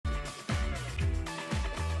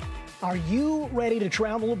Are you ready to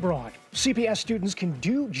travel abroad? CPS students can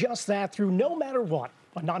do just that through No Matter What,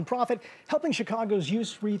 a nonprofit helping Chicago's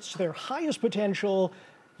youth reach their highest potential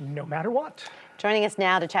no matter what. Joining us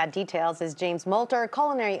now to chat details is James Molter,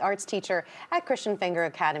 Culinary Arts teacher at Christian Fenger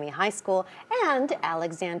Academy High School, and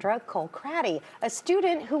Alexandra Colekraty, a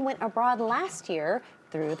student who went abroad last year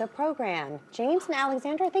through the program. James and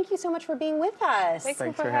Alexandra, thank you so much for being with us.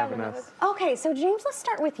 Thanks for having us. Okay, so James, let's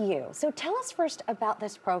start with you. So tell us first about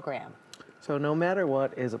this program. So No Matter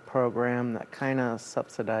What is a program that kind of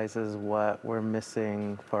subsidizes what we're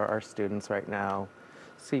missing for our students right now.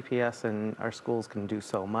 CPS and our schools can do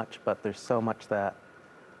so much, but there's so much that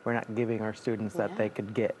we're not giving our students that they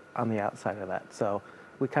could get on the outside of that. So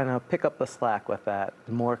we kind of pick up the slack with that.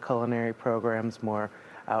 More culinary programs, more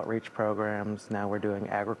outreach programs. Now we're doing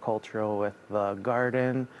agricultural with the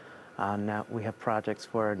garden. Now we have projects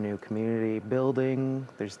for a new community building.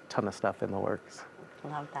 There's a ton of stuff in the works.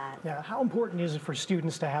 Love that. Yeah, how important is it for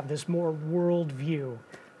students to have this more world view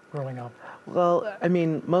growing up? Well, I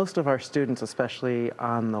mean, most of our students, especially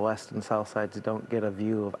on the west and south sides, don't get a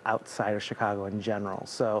view of outside of Chicago in general.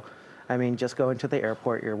 So, I mean, just going to the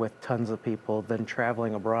airport, you're with tons of people. Then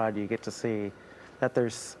traveling abroad, you get to see that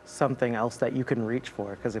there's something else that you can reach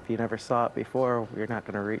for, because if you never saw it before, you're not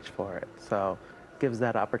going to reach for it. So it gives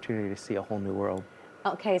that opportunity to see a whole new world.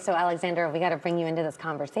 Okay, so Alexandra, we got to bring you into this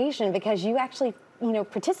conversation because you actually,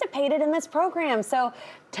 participated in this program. So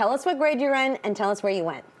tell us what grade you're in and tell us where you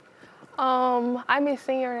went. I'm a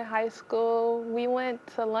senior in high school. We went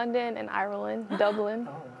to London and Ireland, Dublin.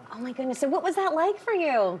 Oh my goodness, so what was that like for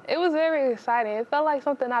you? It was very exciting. It felt like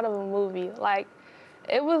something out of a movie.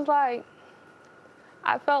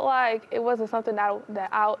 I felt like it wasn't something that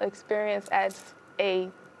I'll experience as a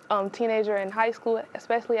teenager in high school,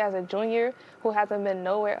 especially as a junior who hasn't been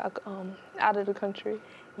nowhere out of the country.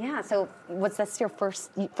 Yeah, so was this your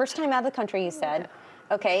first time out of the country, you said?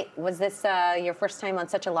 Yeah. Okay, was this your first time on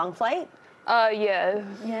such a long flight? Yes.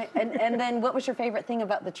 Yeah, and then what was your favorite thing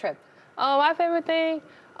about the trip? My favorite thing,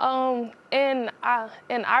 in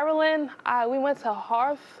Ireland, we went to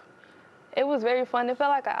Hearth. It was very fun. It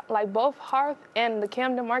felt like both Hearth and the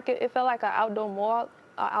Camden Market, it felt like an outdoor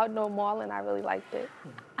mall, and I really liked it.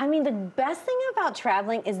 I mean, the best thing about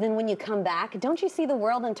traveling is then when you come back, don't you see the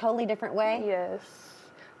world in a totally different way? Yes.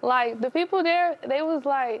 Like, the people there, they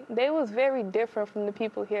was very different from the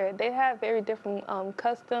people here. They had very different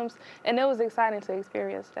customs, and it was exciting to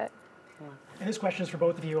experience that. And this question is for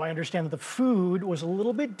both of you. I understand that the food was a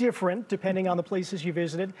little bit different depending on the places you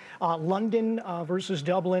visited. London versus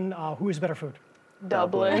Dublin, who is better food?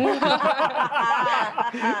 Dublin.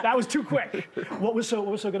 That was too quick. What was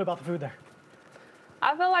so good about the food there?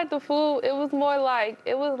 I felt like the food, it was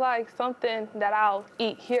like something that I'll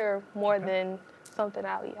eat here more than something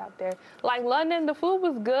I'll eat out there. Like London, the food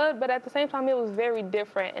was good, but at the same time, it was very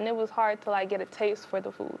different, and it was hard to get a taste for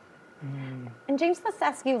the food. And James, let's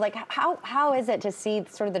ask you, how is it to see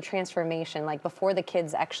sort of the transformation, before the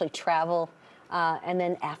kids actually travel, and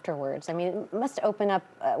then afterwards? I mean, it must open up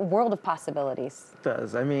a world of possibilities. It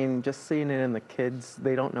does. I mean, just seeing it in the kids,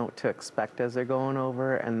 they don't know what to expect as they're going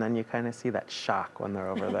over, and then you kind of see that shock when they're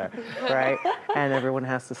over there, right? And everyone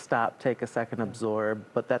has to stop, take a second, absorb,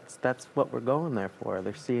 but that's what we're going there for.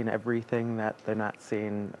 They're seeing everything that they're not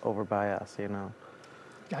seeing over by us,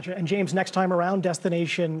 Gotcha. And James, next time around,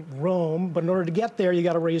 destination Rome, but in order to get there, you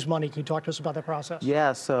got to raise money. Can you talk to us about that process?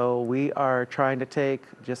 Yeah, so we are trying to take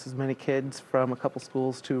just as many kids from a couple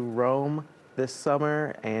schools to Rome this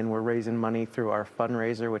summer, and we're raising money through our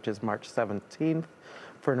fundraiser, which is March 17th,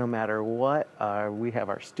 for No Matter What. We have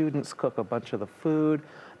our students cook a bunch of the food.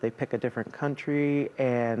 They pick a different country,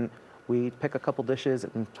 and we pick a couple dishes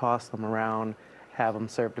and toss them around, have them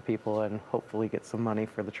served to people, and hopefully get some money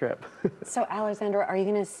for the trip. So Alexandra, are you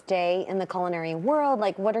going to stay in the culinary world?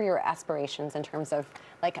 What are your aspirations in terms of,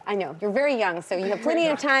 I know you're very young, so you have plenty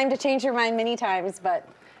of time to change your mind many times, but...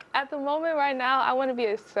 At the moment right now, I want to be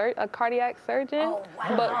a cardiac surgeon. Oh,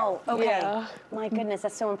 wow. Okay. Yeah. My goodness,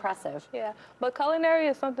 that's so impressive. Yeah, but culinary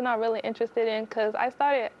is something I'm really interested in because I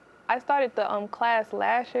started the class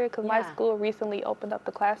last year because my school recently opened up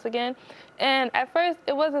the class again. And at first,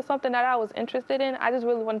 it wasn't something that I was interested in. I just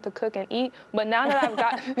really wanted to cook and eat. But now that I've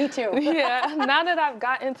got... Me too. Yeah, now that I've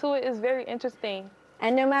got into it, it's very interesting.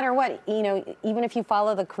 And no matter what, even if you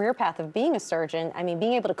follow the career path of being a surgeon, I mean,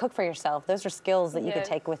 being able to cook for yourself, those are skills that you could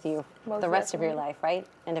take with you the rest of your life, right?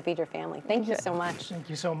 And to feed your family. Thank you so much. Thank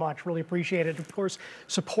you so much. Really appreciate it. Of course,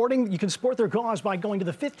 you can support their cause by going to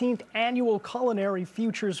the 15th Annual Culinary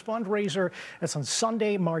Futures Fundraiser. That's on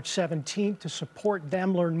Sunday, March 17th. To support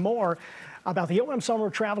them, learn more about the OM Summer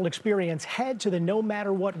Travel Experience, head to the No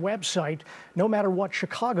Matter What website,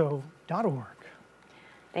 nomatterwhatchicago.org.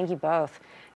 Thank you both.